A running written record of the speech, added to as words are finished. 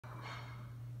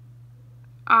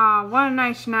What a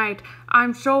nice night.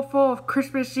 I'm so full of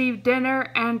Christmas Eve dinner,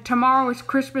 and tomorrow is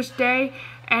Christmas Day,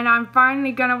 and I'm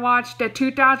finally gonna watch the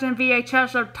 2000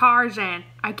 VHS of Tarzan.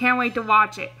 I can't wait to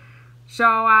watch it. So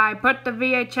I put the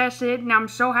VHS in, and I'm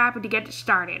so happy to get it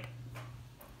started.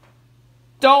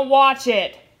 Don't watch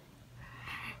it!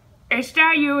 Is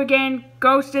that you again?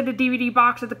 Ghost of the DVD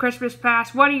box of the Christmas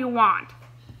past. What do you want?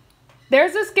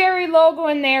 There's a scary logo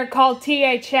in there called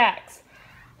THX.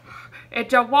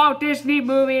 It's a Walt Disney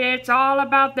movie. It's all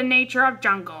about the nature of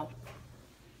jungle.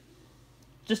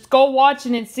 Just go watch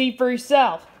it and see for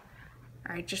yourself.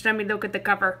 Alright, just let me look at the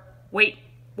cover. Wait,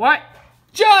 what?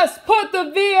 Just put the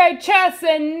VHS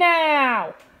in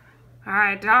now!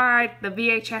 Alright, the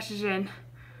VHS is in.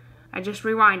 I just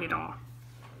rewind it all.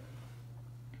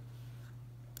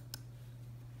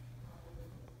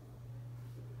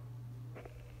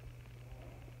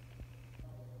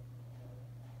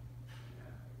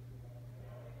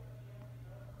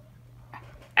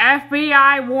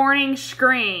 FBI warning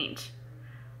screens.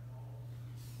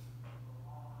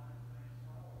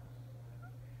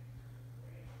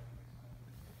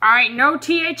 Alright, no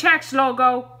THX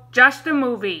logo, just the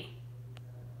movie.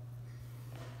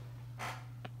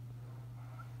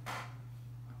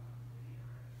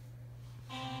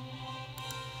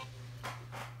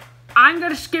 I'm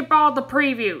gonna skip all the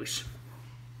previews.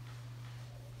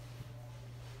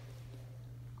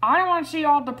 I don't want to see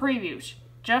all the previews,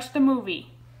 just the movie.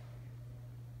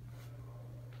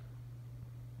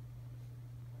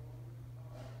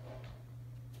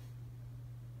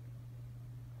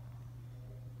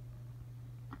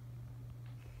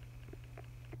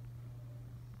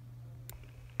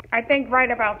 I think right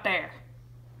about there.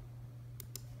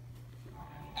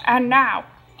 And now,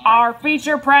 our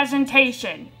feature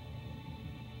presentation.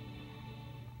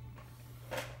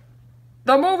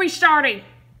 The movie's starting.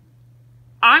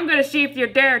 I'm gonna see if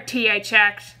you're there,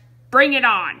 THX. Bring it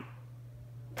on.